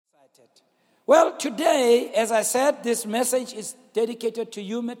started. Well, today, as I said, this message is dedicated to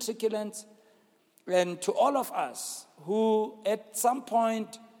you matriculants and to all of us who at some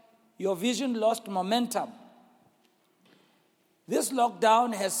point your vision lost momentum. This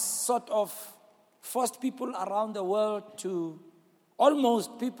lockdown has sort of forced people around the world to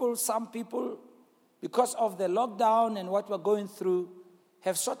some people, because of the lockdown and what we're going through,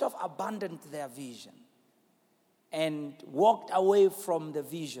 have sort of abandoned their vision and walked away from the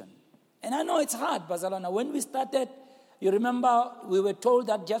vision. And I know it's hard, Bazalwana. When we started, you remember we were told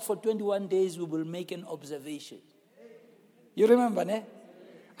that just for 21 days we will make an observation. You remember, ne?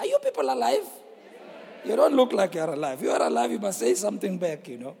 Are you people alive? You don't look like you're alive. If you are alive, you must say something back,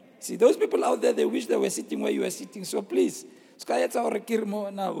 you know. See, those people out there, they wish they were sitting where you were sitting. So please,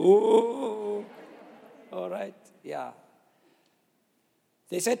 now. All right, yeah.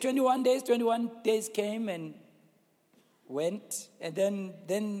 They said 21 days came and went, and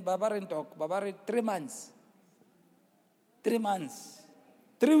then Babari talk. Babari 3 months. 3 months.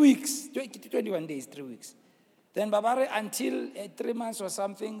 3 weeks. 21 days, 3 weeks. Then Babari until 3 months or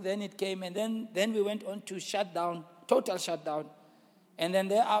something, then it came, and then we went on to shutdown, total shutdown. And then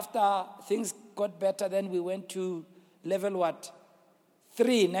thereafter, things got better. Then we went to level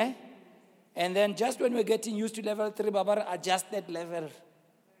 3, ne? And then just when we're getting used to level 3, Babari adjusted level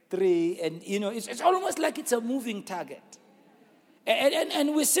 3. And, you know, it's almost like it's a moving target.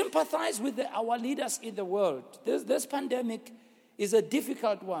 And we sympathize with our leaders in the world. This pandemic is a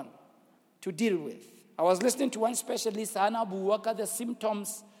difficult one to deal with. I was listening to one specialist, Hannah Buwaka, the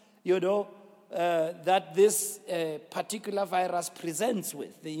symptoms, that this particular virus presents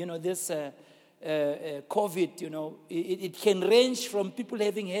with. This COVID, it can range from people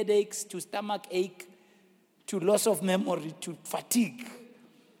having headaches to stomach ache to loss of memory to fatigue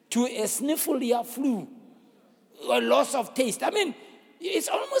to a sniffle flu or loss of taste. I mean, it's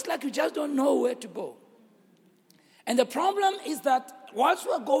almost like you just don't know where to go. And the problem is that once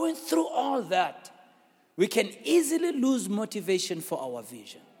we're going through all that, we can easily lose motivation for our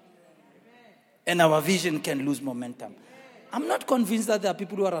vision. And our vision can lose momentum. I'm not convinced that there are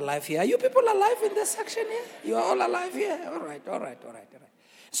people who are alive here. Are you people alive in this section here? You are all alive here? All right.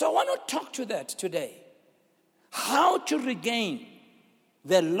 So I want to talk to that today. How to regain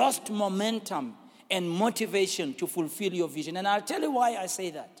the lost momentum and motivation to fulfill your vision. And I'll tell you why I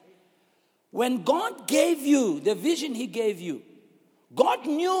say that. When God gave you the vision He gave you, God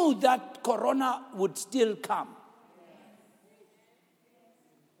knew that Corona would still come.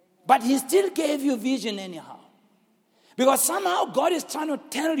 But He still gave you vision anyhow. Because somehow God is trying to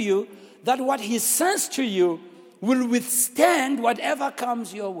tell you that what He sends to you will withstand whatever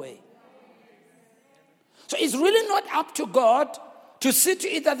comes your way. So it's really not up to God to see to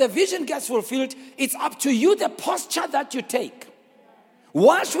it that the vision gets fulfilled. It's up to you, the posture that you take.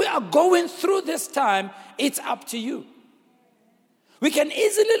 Once we are going through this time, it's up to you. We can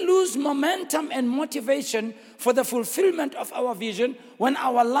easily lose momentum and motivation for the fulfillment of our vision when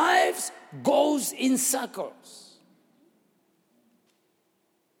our lives goes in circles.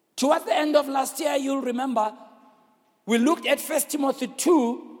 Towards the end of last year, you'll remember, we looked at 1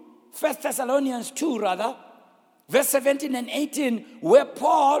 Thessalonians 2, verse 17 and 18, where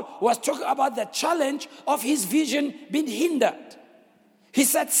Paul was talking about the challenge of his vision being hindered. He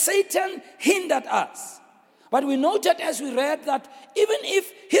said, Satan hindered us. But we noted as we read that even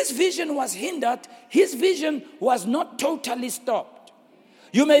if his vision was hindered, his vision was not totally stopped.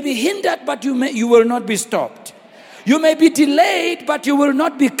 You may be hindered, but you will not be stopped. You may be delayed, but you will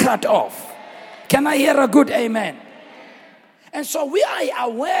not be cut off. Can I hear a good amen? And so we are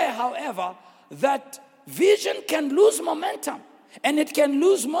aware, however, that vision can lose momentum and it can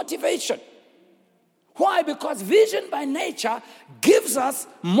lose motivation. Why? Because vision by nature gives us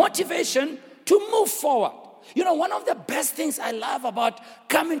motivation to move forward. One of the best things I love about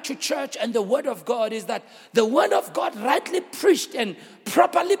coming to church and the Word of God is that the Word of God, rightly preached and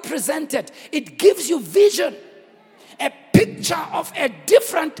properly presented, it gives you vision, a picture of a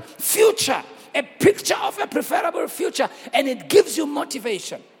different future, a picture of a preferable future, and it gives you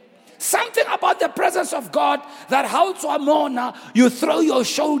motivation. Something about the presence of God that helps Wamona, you throw your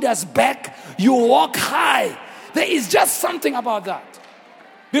shoulders back, you walk high. There is just something about that.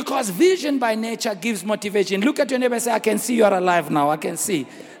 Because vision by nature gives motivation. Look at your neighbor and say, I can see you are alive now. I can see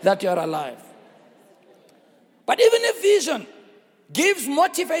that you are alive. But even if vision gives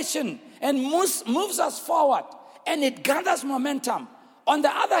motivation and moves us forward and it gathers momentum, on the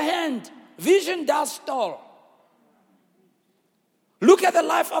other hand, vision does stall. Look at the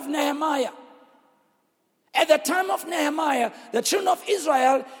life of Nehemiah. At the time of Nehemiah, the children of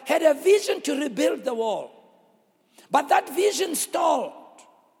Israel had a vision to rebuild the wall. But that vision stalled.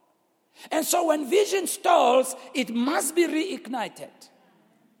 And so when vision stalls, it must be reignited.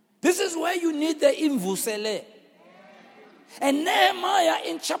 This is where you need the imvusele. And Nehemiah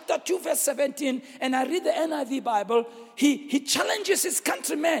in chapter 2 verse 17, and I read the NIV Bible, he challenges his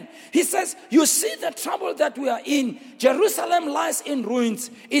countrymen. He says, you see the trouble that we are in. Jerusalem lies in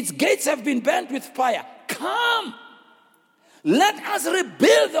ruins. Its gates have been burnt with fire. Come, let us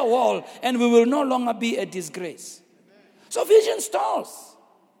rebuild the wall and we will no longer be a disgrace. So vision stalls.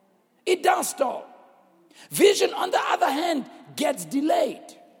 It does stall. Vision, on the other hand, gets delayed.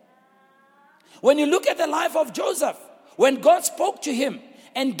 When you look at the life of Joseph, when God spoke to him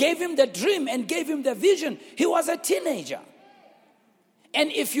and gave him the dream and gave him the vision, he was a teenager.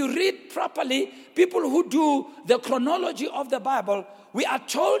 And if you read properly, people who do the chronology of the Bible, we are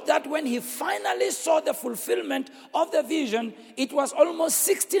told that when he finally saw the fulfillment of the vision, it was almost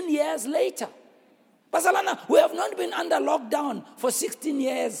 16 years later. Basalana, we have not been under lockdown for 16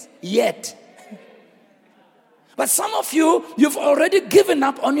 years yet. But some of you, you've already given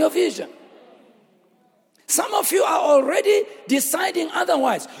up on your vision. Some of you are already deciding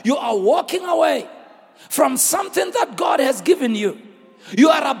otherwise. You are walking away from something that God has given you. You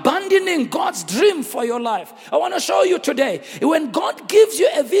are abandoning God's dream for your life. I want to show you today, when God gives you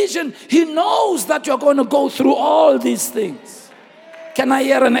a vision, He knows that you're going to go through all these things. Can I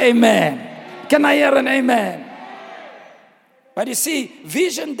hear an amen? Can I hear an amen? But you see,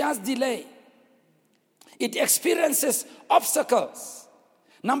 vision does delay. It experiences obstacles.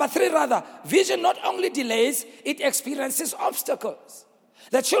 Number 3, rather, vision not only delays, it experiences obstacles.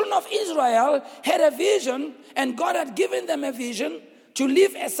 The children of Israel had a vision, and God had given them a vision to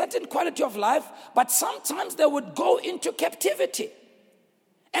live a certain quality of life, but sometimes they would go into captivity.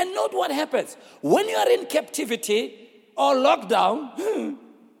 And note what happens. When you are in captivity or lockdown,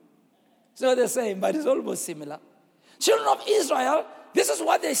 it's not the same, but it's almost similar. Children of Israel, this is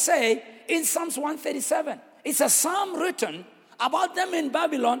what they say in Psalms 137. It's a psalm written about them in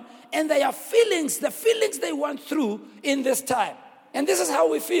Babylon and their feelings, the feelings they went through in this time. And this is how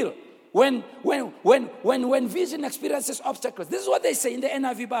we feel when vision experiences obstacles. This is what they say in the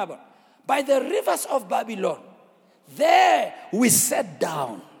NIV Bible. By the rivers of Babylon, there we sat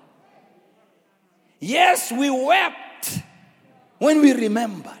down. Yes, we wept when we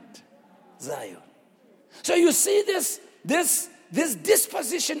remembered Zion. So you see this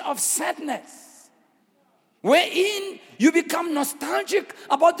disposition of sadness, wherein you become nostalgic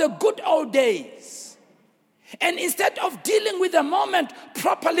about the good old days. And instead of dealing with the moment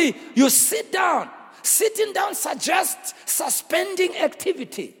properly, you sit down. Sitting down suggests suspending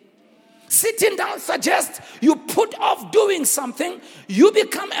activity. Sitting down suggests you put off doing something. You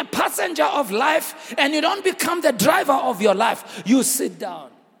become a passenger of life and you don't become the driver of your life. You sit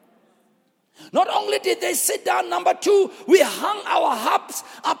down. Not only did they sit down, number 2, we hung our harps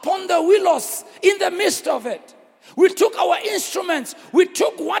upon the willows in the midst of it. We took our instruments. We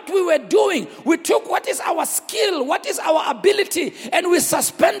took what we were doing. We took what is our skill, what is our ability, and we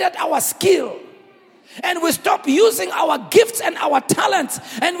suspended our skill. And we stopped using our gifts and our talents,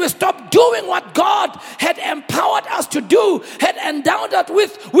 and we stopped doing what God had empowered us to do, had endowed us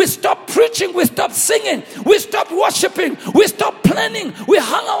with. We stopped preaching, we stopped singing, we stopped worshiping, we stopped planning, we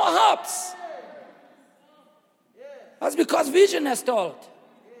hung our harps. That's because vision has stalled.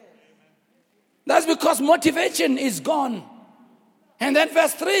 That's because motivation is gone. And then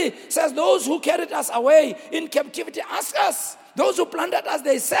verse 3 says, those who carried us away in captivity asked us. Those who plundered us,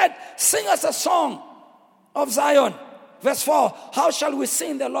 they said, sing us a song of Zion. Verse 4, how shall we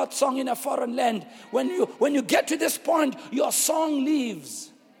sing the Lord's song in a foreign land? When you get to this point, your song leaves.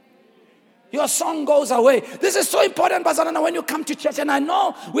 Your song goes away. This is so important, Bazalana, when you come to church. And I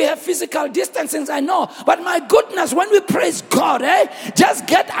know we have physical distancing, I know. But my goodness, when we praise God, just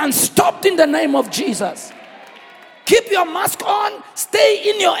get unstopped in the name of Jesus. Keep your mask on. Stay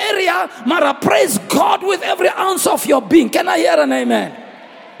in your area. Mara, praise God with every ounce of your being. Can I hear an amen?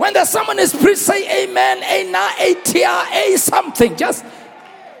 When there's someone is preached, say amen, a something. Just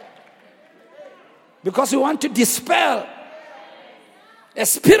because we want to dispel a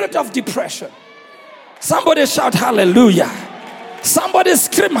spirit of depression. Somebody shout hallelujah. Somebody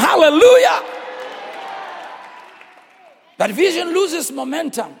scream hallelujah. That vision loses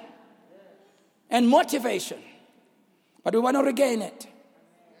momentum and motivation. But we want to regain it.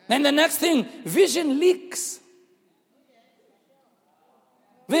 Then the next thing, vision leaks.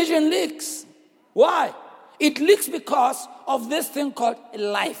 Vision leaks. Why? It leaks because of this thing called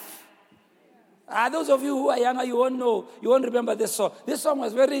life. Those of you who are younger, you won't know, you won't remember this song. This song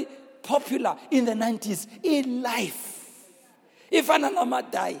was very popular in the 90s. In life, if an animal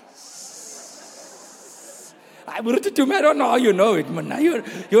dies, I don't know how you know it, man.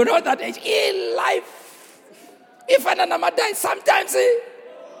 You know that age. In life, if an animal dies, sometimes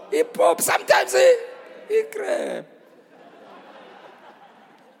he pops, sometimes he crap.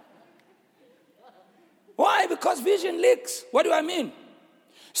 Why? Because vision leaks. What do I mean?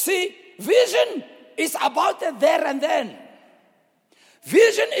 See, vision is about the there and then.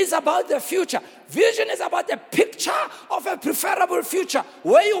 Vision is about the future. Vision is about the picture of a preferable future,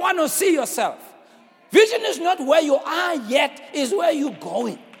 where you want to see yourself. Vision is not where you are yet, is where you're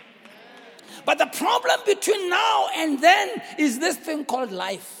going. But the problem between now and then is this thing called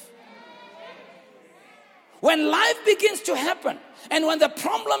life. When life begins to happen, and when the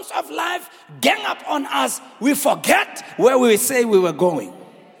problems of life gang up on us, we forget where we say we were going.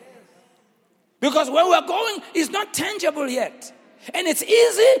 Because where we're going is not tangible yet. And it's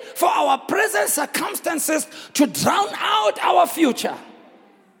easy for our present circumstances to drown out our future.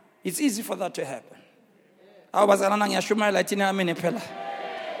 It's easy for that to happen.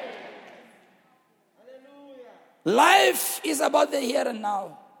 Life is about the here and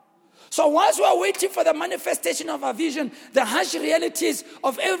now. So whilst we are waiting for the manifestation of our vision, the harsh realities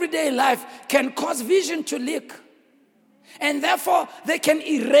of everyday life can cause vision to leak. And therefore, they can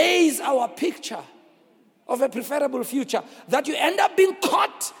erase our picture of a preferable future. That you end up being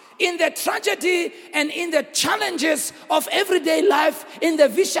caught in the tragedy and in the challenges of everyday life, in the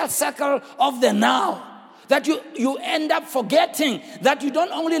vicious circle of the now. That you end up forgetting that you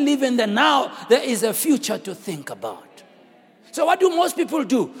don't only live in the now, there is a future to think about. So what do most people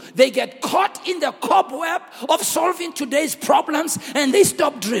do? They get caught in the cobweb of solving today's problems and they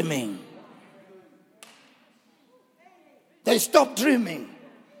stop dreaming. They stop dreaming.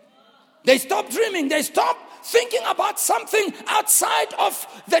 They stop dreaming. They stop thinking about something outside of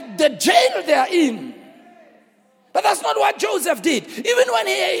the jail they're in. But that's not what Joseph did. Even when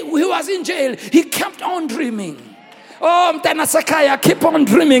he was in jail, he kept on dreaming. Oh, Mtana Sakaya, keep on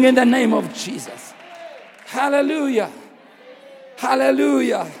dreaming in the name of Jesus. Hallelujah.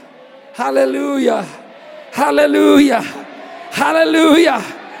 Hallelujah. Hallelujah. Hallelujah. Hallelujah.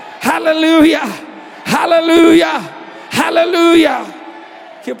 Hallelujah. Hallelujah.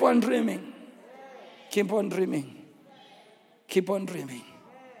 Hallelujah. Keep on dreaming. Keep on dreaming. Keep on dreaming.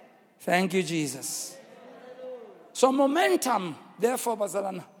 Thank you, Jesus. So momentum, therefore,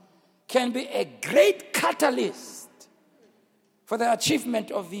 Bazalana, can be a great catalyst for the achievement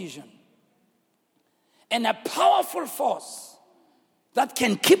of vision. And a powerful force that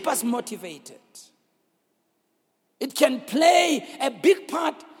can keep us motivated. It can play a big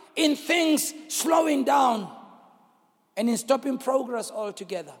part in things slowing down and in stopping progress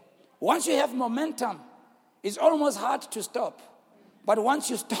altogether. Once you have momentum, it's almost hard to stop. But once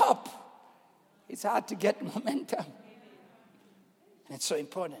you stop, it's hard to get momentum. And it's so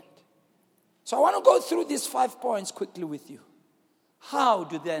important. So I want to go through these 5 points quickly with you. How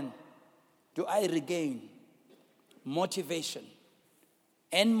do I regain motivation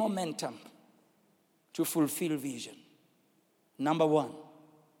and momentum to fulfill vision? Number one.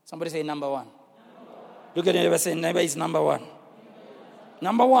 Somebody say number one. Look at your neighbor, say neighbor is number one.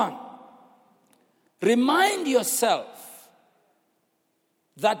 Number one. Remind yourself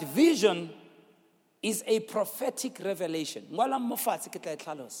that vision is a prophetic revelation.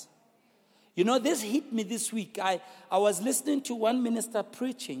 You know, this hit me this week. I was listening to one minister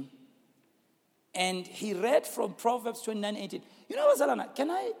preaching, and he read from Proverbs 29:18. You know what, Zalana?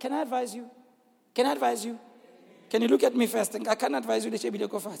 Can I advise you? Can I advise you? Can you look at me first? I can't advise you.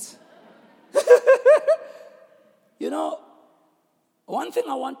 You know, one thing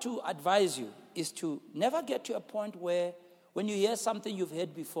I want to advise you is to never get to a point where when you hear something you've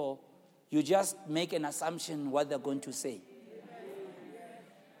heard before, you just make an assumption what they're going to say.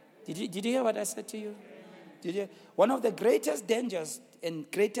 Did you hear what I said to you? Did you? One of the greatest dangers and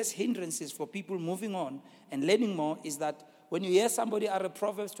greatest hindrances for people moving on and learning more is that when you hear somebody out of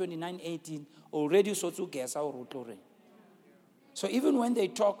Proverbs 29:18, already so to guess our root. So even when they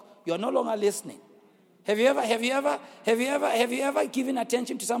talk, you're no longer listening. Have you ever given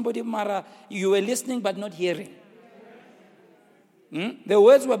attention to somebody, Mara? You were listening but not hearing. The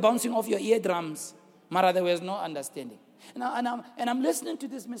words were bouncing off your eardrums, Mara. There was no understanding. And I'm listening to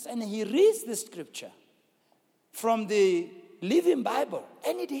this minister, and he reads the scripture from the Living Bible,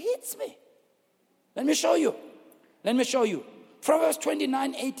 and it hits me. Let me show you. Proverbs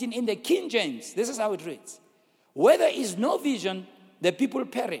 29:18 in the King James. This is how it reads. Where there is no vision, the people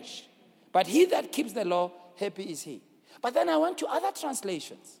perish. But he that keeps the law, happy is he. But then I went to other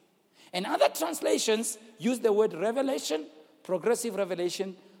translations. And other translations use the word revelation, progressive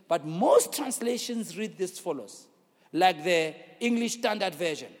revelation. But most translations read this follows. Like the English Standard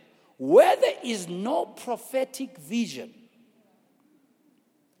Version. where there is no prophetic vision,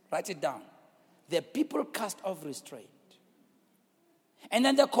 write it down, the people cast off restraint. And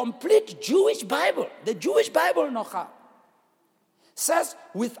then the complete Jewish Bible, the Jewish Bible, Nocha, says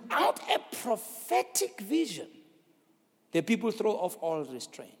without a prophetic vision, the people throw off all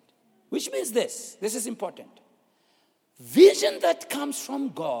restraint. Which means this is important. Vision that comes from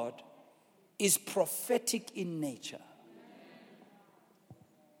God is prophetic in nature.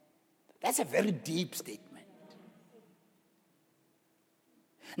 That's a very deep statement.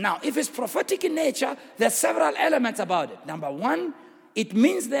 Now, if it's prophetic in nature, there's several elements about it. Number one, it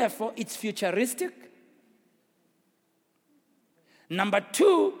means, therefore, it's futuristic. Number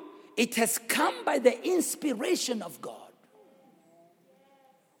two, it has come by the inspiration of God.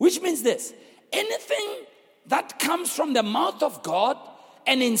 Which means this, anything that comes from the mouth of God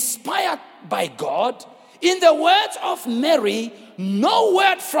and inspired by God, in the words of Mary, no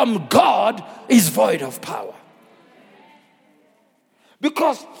word from God is void of power.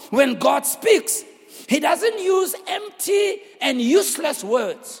 Because when God speaks, He doesn't use empty and useless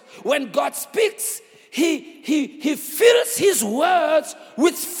words. When God speaks, He fills His words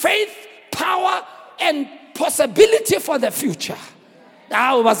with faith, power, and possibility for the future.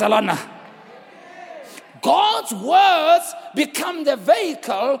 Barcelona. God's words become the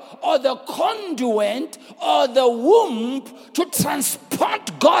vehicle or the conduit or the womb to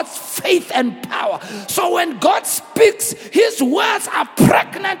transport God's faith and power. So when God speaks, His words are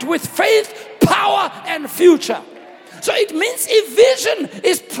pregnant with faith, power, and future. So it means if vision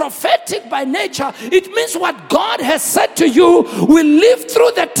is prophetic by nature, it means what God has said to you will live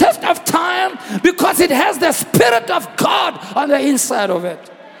through the test of time because it has the Spirit of God on the inside of it.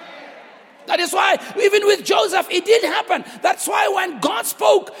 That is why, even with Joseph, it did happen. That's why when God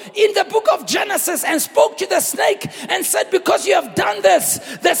spoke in the book of Genesis and spoke to the snake and said, because you have done this,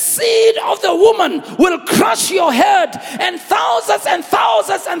 the seed of the woman will crush your head. And thousands and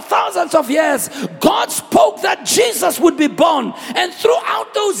thousands and thousands of years, God spoke that Jesus would be born. And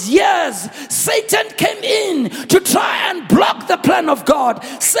throughout those years, Satan came in to try and block the plan of God.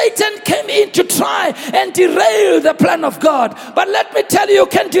 Satan came in to try and derail the plan of God. But let me tell you, you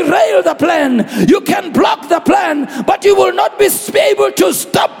can derail the plan. You can block the plan, but you will not be able to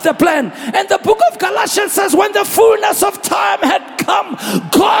stop the plan. And the book of Galatians says, when the fullness of time had come,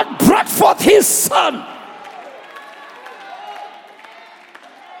 God brought forth His Son.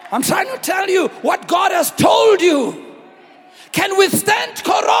 I'm trying to tell you, what God has told you can withstand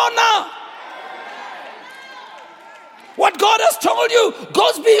Corona. What God has told you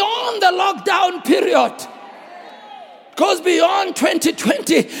goes beyond the lockdown period. Goes beyond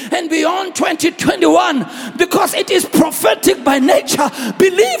 2020 and beyond 2021 because it is prophetic by nature.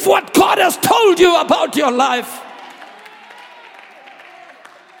 Believe what God has told you about your life.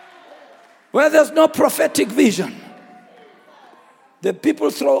 Where there's no prophetic vision, the people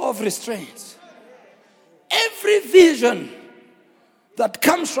throw off restraints. Every vision that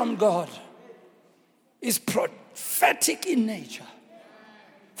comes from God is prophetic in nature.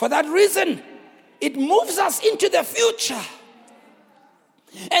 For that reason, it moves us into the future.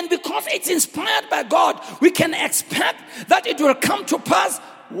 And because it's inspired by God, we can expect that it will come to pass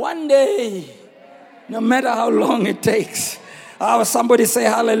one day, no matter how long it takes. Somebody say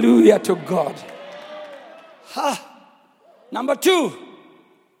hallelujah to God. Number two,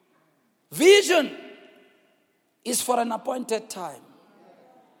 vision is for an appointed time.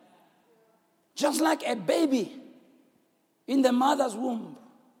 Just like a baby in the mother's womb.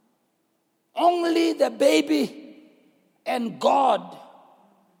 Only the baby and God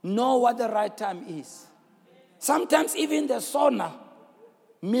know what the right time is. Sometimes even the sonar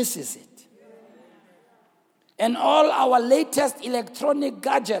misses it. And all our latest electronic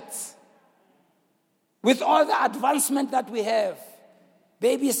gadgets, with all the advancement that we have,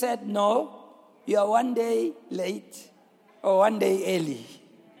 baby said, no, you are one day late or one day early.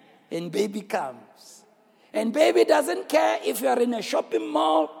 And baby comes. And baby doesn't care if you are in a shopping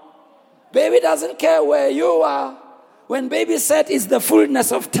mall. Baby doesn't care where you are. When baby said it's the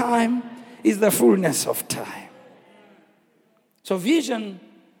fullness of time, it's the fullness of time. So vision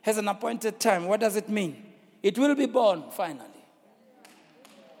has an appointed time. What does it mean? It will be born finally.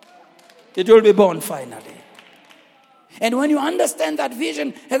 It will be born finally. And when you understand that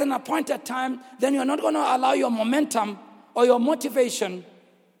vision has an appointed time, then you're not going to allow your momentum or your motivation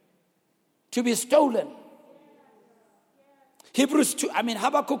to be stolen.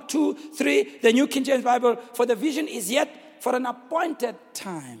 Habakkuk 2:3, the New King James Bible, for the vision is yet for an appointed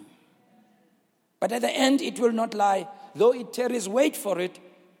time. But at the end it will not lie. Though it tarries, wait for it,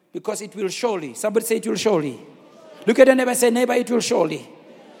 because it will surely. Somebody say it will surely. Look at the neighbor and say, neighbor, it will surely.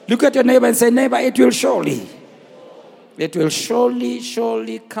 Look at your neighbor and say, neighbor, it will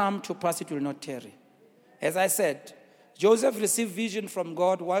surely come to pass. It will not tarry. As I said, Joseph received vision from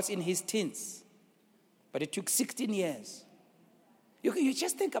God whilst in his teens. But it took 16 years. You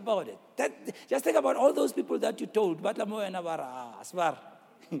just think about it. Just think about all those people that you told.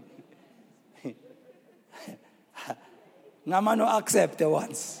 Namano accept the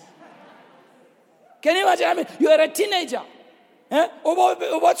ones. Can you imagine? I mean, you are a teenager.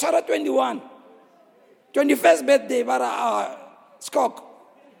 About 21. 21st birthday, skok.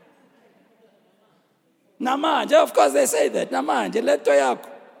 Namanje, of course they say that. Namanje, leto yako.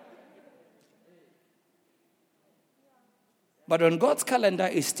 But on God's calendar,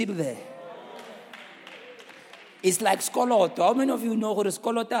 it's still there. It's like skoloto. How many of you know who the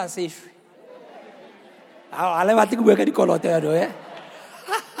skoloto are safe? I think we're getting skoloto, eh?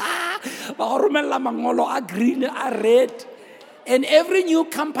 Mangolo are green, are red. And every new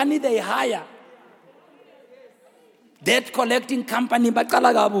company they hire, debt collecting company,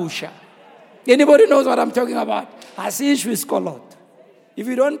 Bakalagabusha. Anybody knows what I'm talking about? Asish with Skolot. If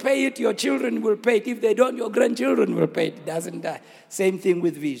you don't pay it, your children will pay it. If they don't, your grandchildren will pay it. It doesn't die. Same thing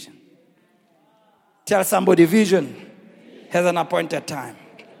with vision. Tell somebody vision has an appointed time.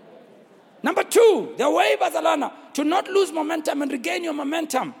 Number 2, the way, Bazalana, to not lose momentum and regain your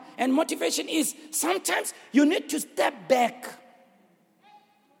momentum and motivation is sometimes you need to step back.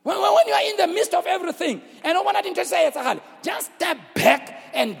 When you are in the midst of everything, and I want to say, just step back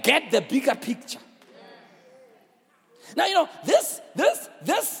and get the bigger picture. Now, this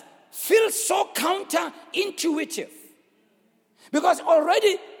feels so counterintuitive. Because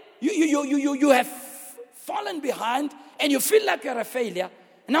already you have fallen behind and you feel like you're a failure.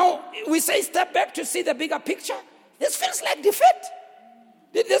 Now, we say step back to see the bigger picture. This feels like defeat.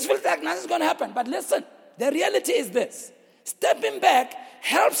 This feels like nothing's going to happen. But listen, the reality is this. Stepping back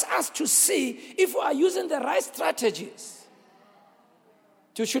helps us to see if we are using the right strategies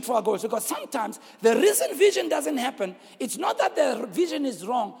to shoot for our goals. Because sometimes the reason vision doesn't happen, it's not that the vision is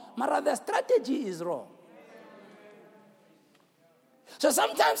wrong, but the strategy is wrong. So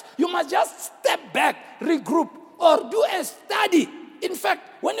sometimes you must just step back, regroup, or do a study. In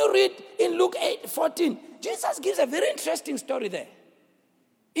fact, when you read in Luke 8:14, Jesus gives a very interesting story there.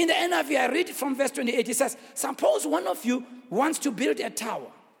 In the NIV, I read from verse 28, he says, suppose one of you wants to build a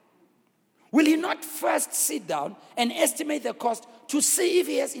tower. Will he not first sit down and estimate the cost to see if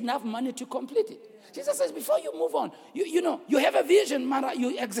he has enough money to complete it? Jesus says, before you move on, you have a vision, Mara,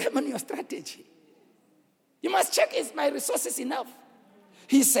 you examine your strategy. You must check, is my resources enough?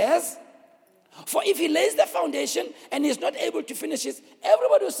 He says, for if he lays the foundation and is not able to finish it,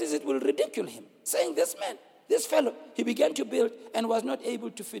 everybody who sees it will ridicule him, saying, this fellow, he began to build and was not able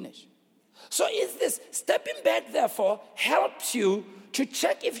to finish. So is this stepping back, therefore, helps you to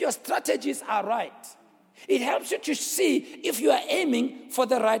check if your strategies are right. It helps you to see if you are aiming for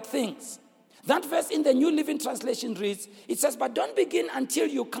the right things. That verse in the New Living Translation reads, it says, but don't begin until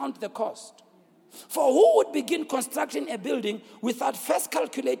you count the cost. For who would begin constructing a building without first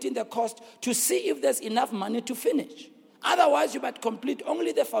calculating the cost to see if there's enough money to finish? Otherwise, you might complete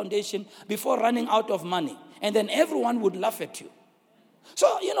only the foundation before running out of money. And then everyone would laugh at you.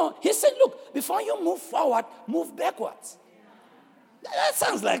 So, he said, look, before you move forward, move backwards. That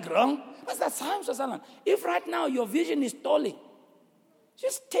sounds like wrong. But that's time, Susanna. If right now your vision is stalling,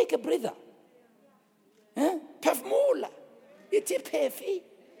 just take a breather. Pefmula. Iti pefi.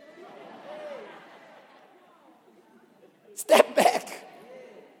 Step back.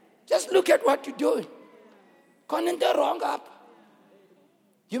 Just look at what you're doing. Konente wrong up.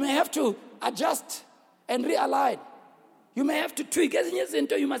 You may have to adjust and realign. You may have to tweak.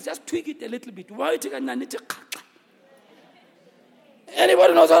 You must just tweak it a little bit.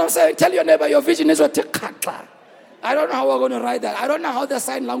 Anybody knows what I'm saying? Tell your neighbor your vision is what. I don't know how we're going to write that. I don't know how the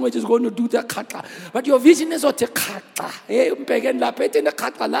sign language is going to do that. But your vision is what.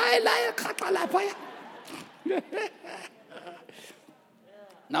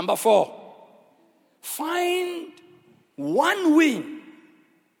 Number 4, find one win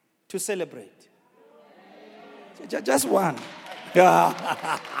to celebrate. Just one.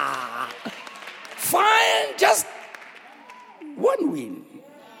 Find just one win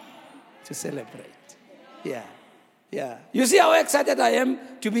to celebrate. Yeah. You see how excited I am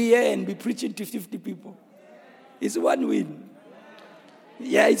to be here and be preaching to 50 people? It's one win.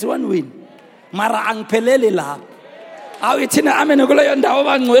 Yeah, it's one win. Mara ang pelele la. Aw itina amene kula yondawo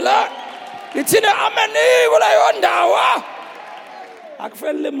bangwela. Itina amene kula yondawo.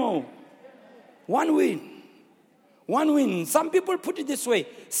 Akufelle mo. One win. One win. Some people put it this way.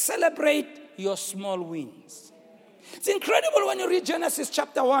 Celebrate your small wins. It's incredible when you read Genesis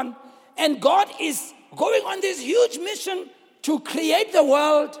chapter 1, and God is going on this huge mission to create the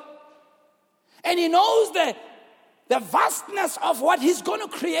world, and he knows the vastness of what he's going to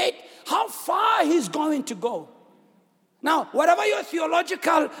create, how far he's going to go. Now, whatever your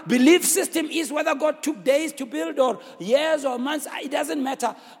theological belief system is, whether God took days to build or years or months, it doesn't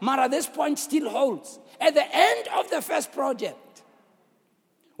matter. Mara, this point still holds. At the end of the first project,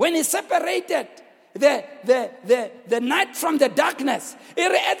 when he separated the night from the darkness,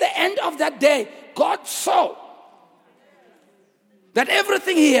 at the end of that day, God saw that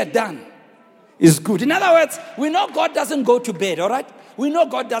everything he had done is good. In other words, we know God doesn't go to bed, all right? We know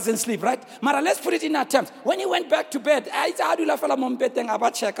God doesn't sleep, right? Mara, let's put it in our terms. When he went back to bed, I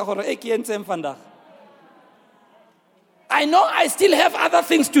know I still have other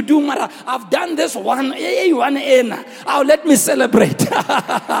things to do, Mara. I've done this one. Now let me celebrate.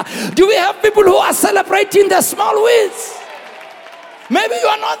 Do we have people who are celebrating the small wins? Maybe you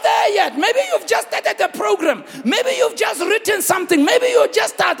are not there yet. Maybe you've just started the program. Maybe you've just written something. Maybe you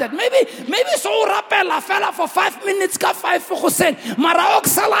just started. Maybe so rapela fella for 5 minutes ka 5 for Hussein. Mara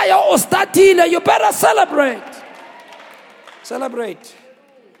oksala ya ostatile. You better celebrate. Celebrate.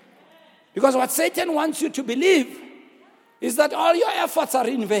 Because what Satan wants you to believe is that all your efforts are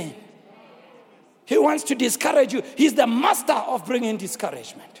in vain. He wants to discourage you. He's the master of bringing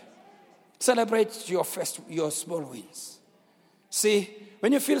discouragement. Celebrate your small wins. See,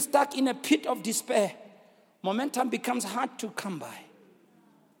 when you feel stuck in a pit of despair, momentum becomes hard to come by.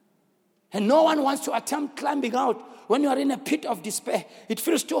 And no one wants to attempt climbing out when you are in a pit of despair. It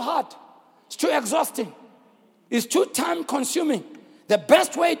feels too hard. It's too exhausting. It's too time consuming. The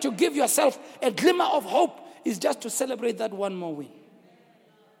best way to give yourself a glimmer of hope is just to celebrate that one more win.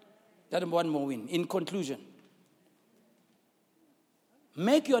 That one more win. In conclusion,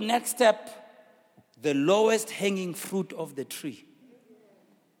 make your next step the lowest hanging fruit of the tree.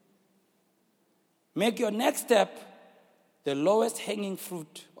 Make your next step the lowest hanging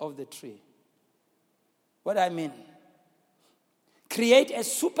fruit of the tree. What I mean? Create a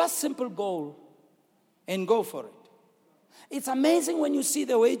super simple goal and go for it. It's amazing when you see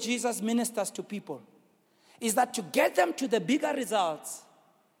the way Jesus ministers to people. Is that to get them to the bigger results,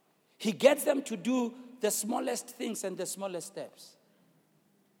 he gets them to do the smallest things and the smallest steps.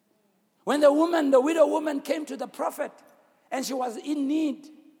 When the widow woman came to the prophet and she was in need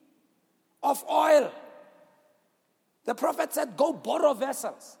of oil, the prophet said, go borrow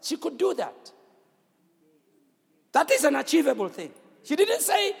vessels. She could do that. That is an achievable thing. She didn't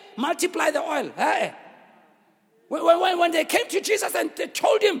say multiply the oil. Hey. When they came to Jesus and they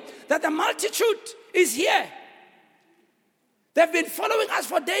told him that the multitude is here, they've been following us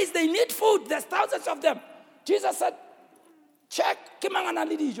for days, they need food, there's thousands of them. Jesus said, check.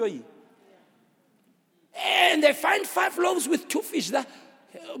 And they find 5 loaves with 2 fish. That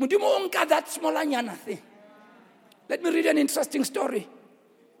small thing. Let me read an interesting story.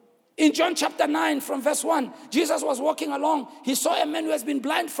 In John chapter 9 from verse 1, Jesus was walking along. He saw a man who has been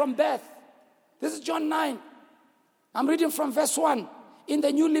blind from birth. This is John 9. I'm reading from verse 1 in the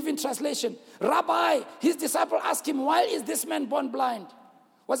New Living Translation. Rabbi, his disciple asked him, why is this man born blind?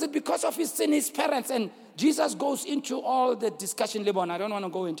 Was it because of his sin, his parents? And Jesus goes into all the discussion. I don't want to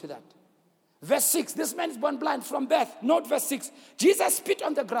go into that. Verse 6, this man is born blind from birth. Note verse 6. Jesus spit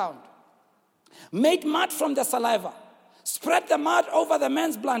on the ground, made mud from the saliva, spread the mud over the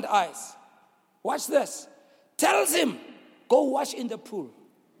man's blind eyes. Watch this. Tells him, go wash in the pool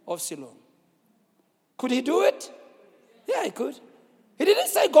of Siloam. Could he do it? Yeah, he could. He didn't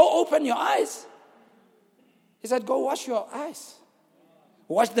say, go open your eyes. He said, go wash your eyes.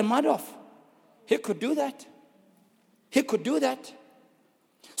 Wash the mud off. He could do that. He could do that.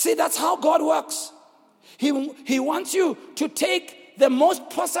 See, that's how God works. He wants you to take the most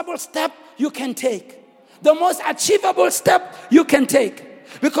possible step you can take. The most achievable step you can take.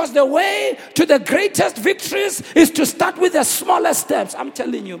 Because the way to the greatest victories is to start with the smallest steps. I'm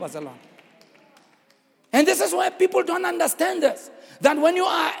telling you, Bazalon. And this is why people don't understand this. That when you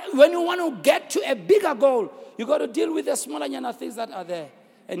want to get to a bigger goal, you got to deal with the smaller things that are there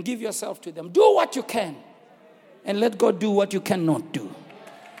and give yourself to them. Do what you can and let God do what you cannot do.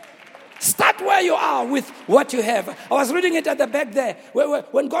 Start where you are with what you have. I was reading it at the back there.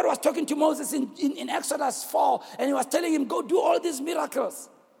 When God was talking to Moses in Exodus 4, and he was telling him, go do all these miracles.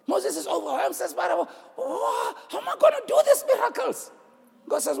 Moses is overwhelmed, says, how am I going to do these miracles?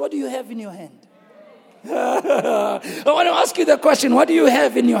 God says, what do you have in your hand? I want to ask you the question, what do you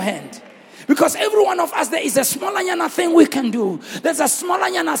have in your hand? Because every one of us, there is a smaller thing we can do. There's a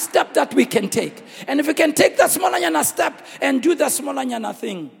smaller step that we can take. And if we can take that smaller step and do the smaller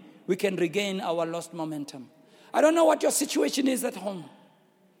thing, we can regain our lost momentum. I don't know what your situation is at home.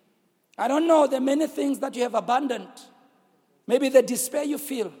 I don't know the many things that you have abandoned. Maybe the despair you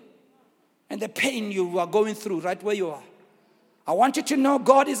feel and the pain you are going through right where you are. I want you to know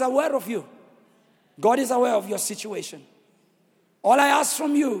God is aware of you. God is aware of your situation. All I ask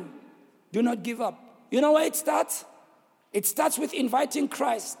from you, do not give up. You know where it starts? It starts with inviting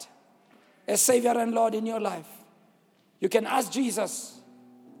Christ as Savior and Lord in your life. You can ask Jesus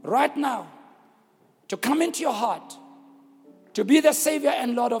right now to come into your heart, to be the Savior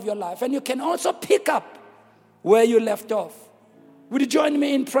and Lord of your life. And you can also pick up where you left off. Would you join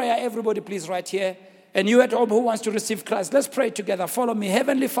me in prayer, everybody, please, right here? And you at home who wants to receive Christ, let's pray together. Follow me.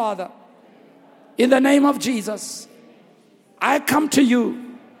 Heavenly Father, in the name of Jesus, I come to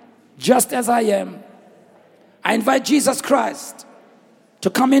you just as I am. I invite Jesus Christ to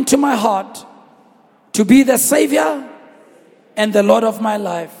come into my heart, to be the Savior and the Lord of my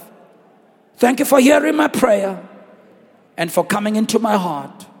life. Thank you for hearing my prayer and for coming into my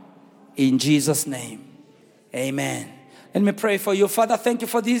heart. In Jesus' name, amen. Let me pray for you. Father, thank you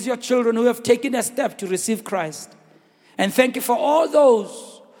for these your children who have taken a step to receive Christ. And thank you for all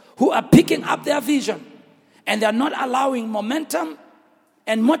those who are picking up their vision and they are not allowing momentum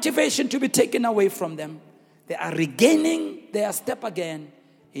and motivation to be taken away from them. They are regaining their step again.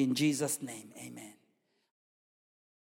 In Jesus' name, amen.